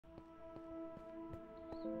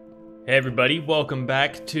Hey everybody, welcome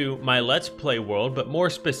back to my Let's Play world, but more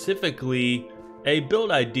specifically, a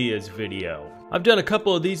build ideas video. I've done a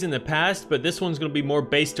couple of these in the past, but this one's going to be more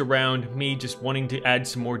based around me just wanting to add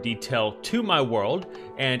some more detail to my world,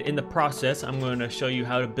 and in the process, I'm going to show you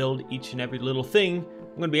how to build each and every little thing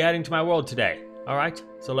I'm going to be adding to my world today. Alright,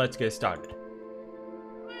 so let's get started.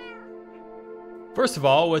 First of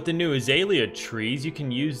all, with the new azalea trees, you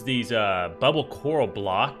can use these bubble coral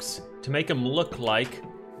blocks to make them look like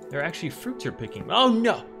they're actually fruits you're picking. Oh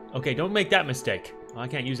no! Okay, don't make that mistake. Well, I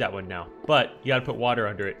can't use that one now, but you gotta put water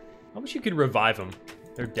under it. I wish you could revive them.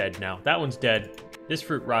 They're dead now. That one's dead. This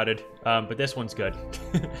fruit rotted, but this one's good.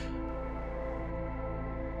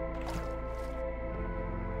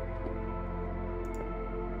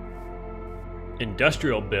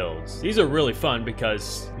 Industrial builds. These are really fun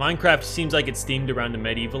because Minecraft seems like it's themed around the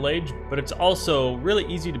medieval age, but it's also really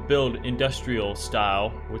easy to build industrial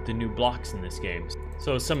style with the new blocks in this game.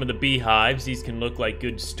 So some of the beehives, these can look like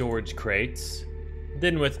good storage crates.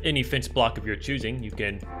 Then with any fence block of your choosing, you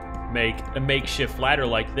can make a makeshift ladder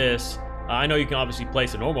like this. I know you can obviously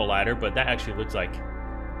place a normal ladder, but that actually looks like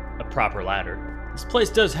a proper ladder. This place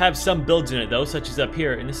does have some builds in it though, such as up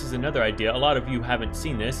here, and this is another idea. A lot of you haven't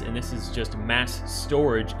seen this, and this is just mass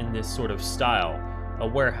storage in this sort of style. A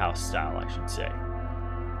warehouse style, I should say.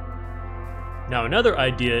 Now another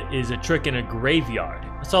idea is a trick in a graveyard.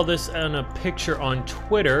 I saw this on a picture on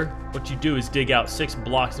Twitter. What you do is dig out 6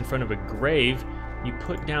 blocks in front of a grave, you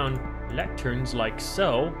put down lecterns like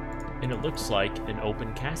so, and it looks like an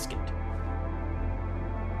open casket.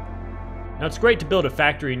 Now it's great to build a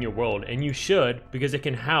factory in your world, and you should, because it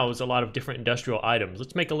can house a lot of different industrial items.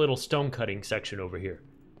 Let's make a little stone cutting section over here.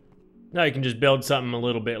 Now you can just build something a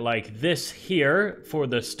little bit like this here for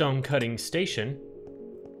the stone cutting station.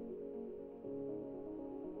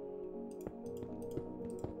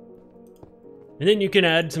 And then you can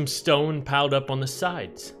add some stone piled up on the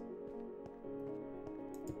sides.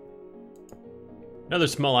 Another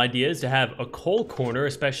small idea is to have a coal corner,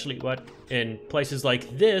 especially in places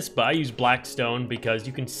like this, but I use black stone because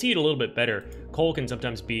you can see it a little bit better. Coal can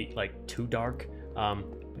sometimes be like too dark.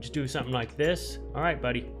 Just do something like this. All right,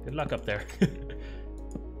 buddy, good luck up there.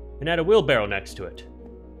 And add a wheelbarrow next to it.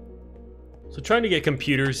 So trying to get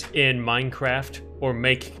computers in Minecraft or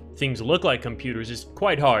make things look like computers is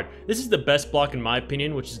quite hard. This is the best block in my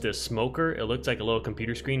opinion, which is the smoker. It looks like a little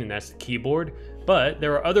computer screen and that's the keyboard. But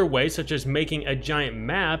there are other ways, such as making a giant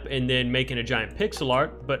map and then making a giant pixel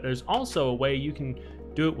art, but there's also a way you can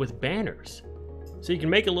do it with banners. So you can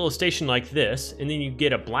make a little station like this, and then you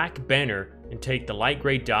get a black banner and take the light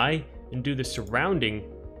gray dye and do the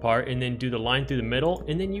surrounding part and then do the line through the middle,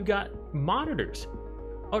 and then you got monitors.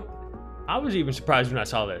 Oh, I was even surprised when I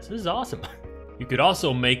saw this. This is awesome. You could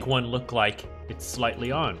also make one look like it's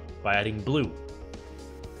slightly on by adding blue.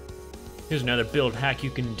 Here's another build hack you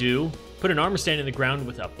can do. Put an armor stand in the ground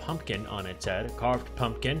with a pumpkin on its head, a carved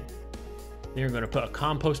pumpkin. Then you're going to put a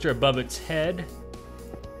composter above its head.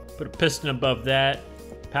 Put a piston above that.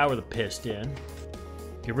 Power the piston.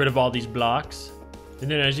 Get rid of all these blocks.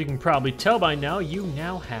 And then as you can probably tell by now, you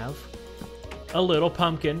now have a little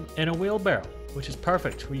pumpkin and a wheelbarrow, which is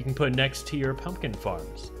perfect, where you can put next to your pumpkin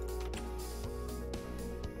farms.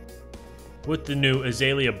 With the new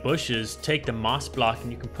azalea bushes, take the moss block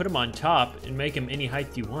and you can put them on top and make them any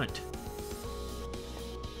height you want.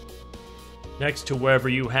 Next to wherever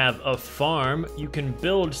you have a farm, you can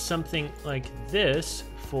build something like this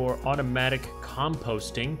for automatic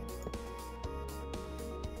composting.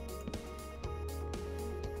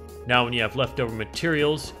 Now when you have leftover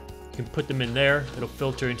materials, you can put them in there, it'll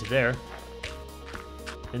filter into there.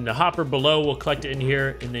 And the hopper below will collect it in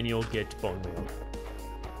here, and then you'll get bone meal.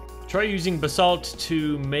 Try using basalt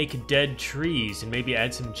to make dead trees and maybe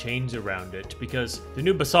add some chains around it, because the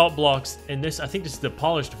new basalt blocks, and this, I think this is the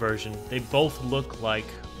polished version, they both look like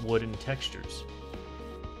wooden textures.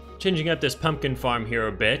 Changing up this pumpkin farm here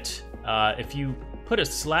a bit, if you put a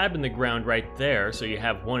slab in the ground right there, so you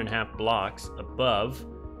have 1.5 blocks above,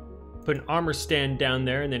 put an armor stand down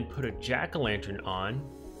there and then put a jack-o'-lantern on,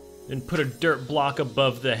 then put a dirt block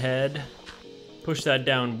above the head, push that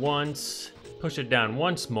down once, push it down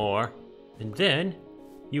once more, and then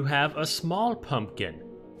you have a small pumpkin.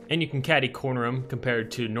 And you can catty corner them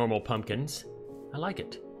compared to normal pumpkins. I like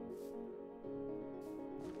it.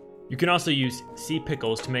 You can also use sea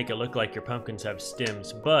pickles to make it look like your pumpkins have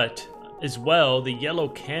stems, but as well, the yellow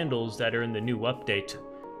candles that are in the new update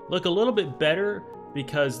look a little bit better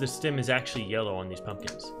because the stem is actually yellow on these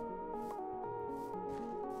pumpkins.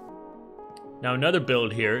 Now another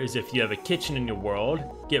build here is if you have a kitchen in your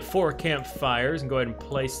world, get 4 campfires and go ahead and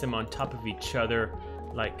place them on top of each other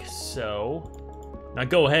like so. Now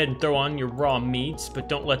go ahead and throw on your raw meats, but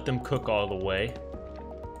don't let them cook all the way.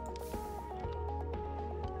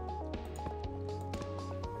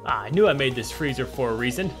 Ah, I knew I made this freezer for a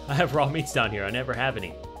reason. I have raw meats down here, I never have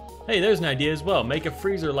any. Hey, there's an idea as well. Make a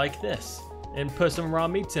freezer like this and put some raw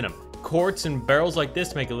meats in them. Quarts and barrels like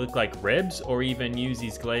this make it look like ribs, or even use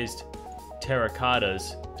these glazed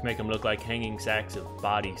terracottas to make them look like hanging sacks of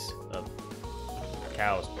bodies of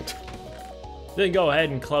cows. Then go ahead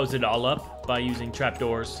and close it all up by using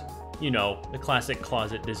trapdoors. You know, the classic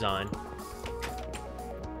closet design.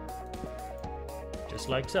 Just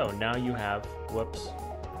like so. Now you have, whoops.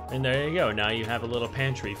 And there you go, now you have a little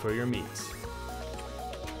pantry for your meats.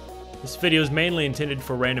 This video is mainly intended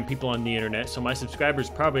for random people on the internet, so my subscribers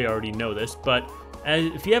probably already know this, but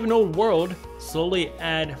if you have an old world, slowly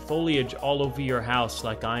add foliage all over your house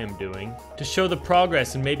like I am doing to show the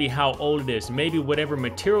progress and maybe how old it is. Maybe whatever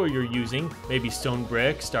material you're using, maybe stone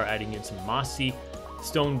brick, start adding in some mossy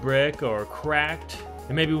stone brick or cracked.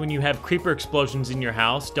 And maybe when you have creeper explosions in your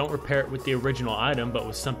house, don't repair it with the original item, but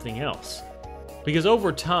with something else. Because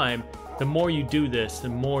over time, the more you do this, the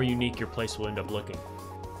more unique your place will end up looking.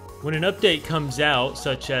 When an update comes out,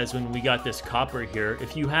 such as when we got this copper here,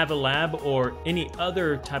 if you have a lab or any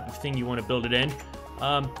other type of thing you want to build it in,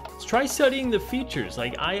 try studying the features.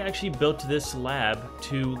 Like, I actually built this lab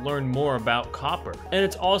to learn more about copper. And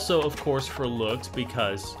it's also, of course, for looks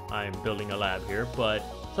because I'm building a lab here, but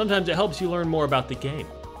sometimes it helps you learn more about the game.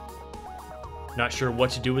 Not sure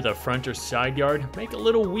what to do with a front or side yard? Make a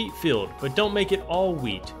little wheat field, but don't make it all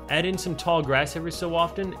wheat. Add in some tall grass every so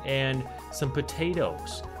often and some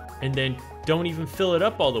potatoes. And then don't even fill it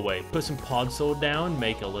up all the way. Put some podzol down,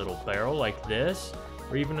 make a little barrel like this,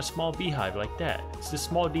 or even a small beehive like that. It's the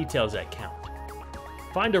small details that count.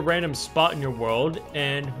 Find a random spot in your world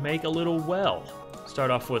and make a little well.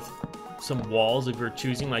 Start off with some walls if you're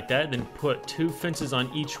choosing like that, then put 2 fences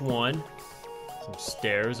on each one. Some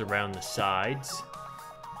stairs around the sides.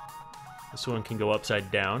 This one can go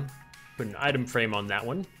upside down. Put an item frame on that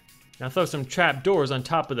one. Now throw some trap doors on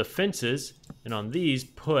top of the fences, and on these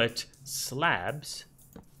put slabs.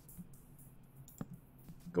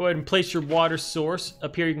 Go ahead and place your water source.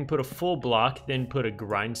 Up here you can put a full block, then put a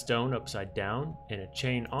grindstone upside down and a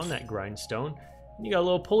chain on that grindstone. And you got a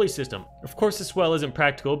little pulley system. Of course this well isn't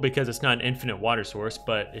practical because it's not an infinite water source,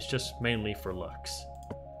 but it's just mainly for looks.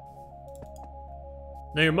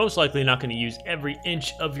 Now you're most likely not going to use every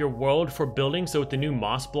inch of your world for building, so with the new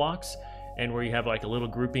moss blocks, and where you have like a little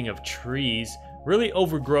grouping of trees, really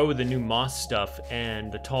overgrow the new moss stuff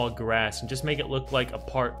and the tall grass and just make it look like a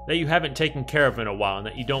part that you haven't taken care of in a while and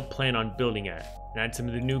that you don't plan on building at. And add some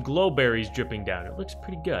of the new glow berries dripping down. It looks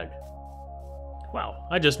pretty good. Wow,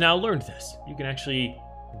 I just now learned this. You can actually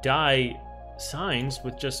dye signs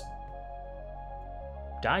with just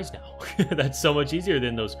dyes now. That's so much easier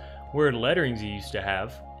than those weird letterings you used to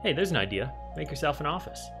have. Hey, there's an idea. Make yourself an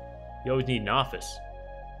office. You always need an office.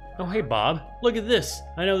 Oh, hey, Bob. Look at this.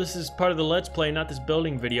 I know this is part of the Let's Play, not this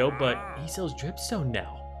building video, but he sells dripstone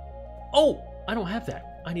now. Oh, I don't have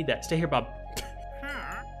that. I need that. Stay here, Bob.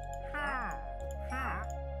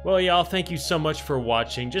 Well, y'all, thank you so much for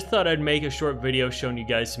watching. Just thought I'd make a short video showing you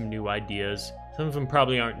guys some new ideas. Some of them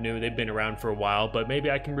probably aren't new. They've been around for a while, but maybe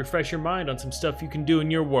I can refresh your mind on some stuff you can do in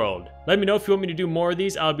your world. Let me know if you want me to do more of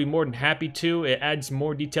these. I'll be more than happy to. It adds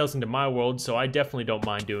more details into my world, so I definitely don't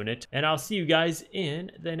mind doing it. And I'll see you guys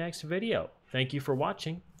in the next video. Thank you for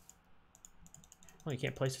watching. Oh, you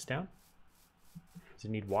can't place this down? Does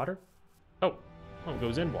it need water? Oh, it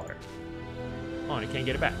goes in water. Oh, and I can't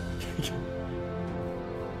get it back.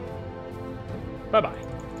 Bye-bye.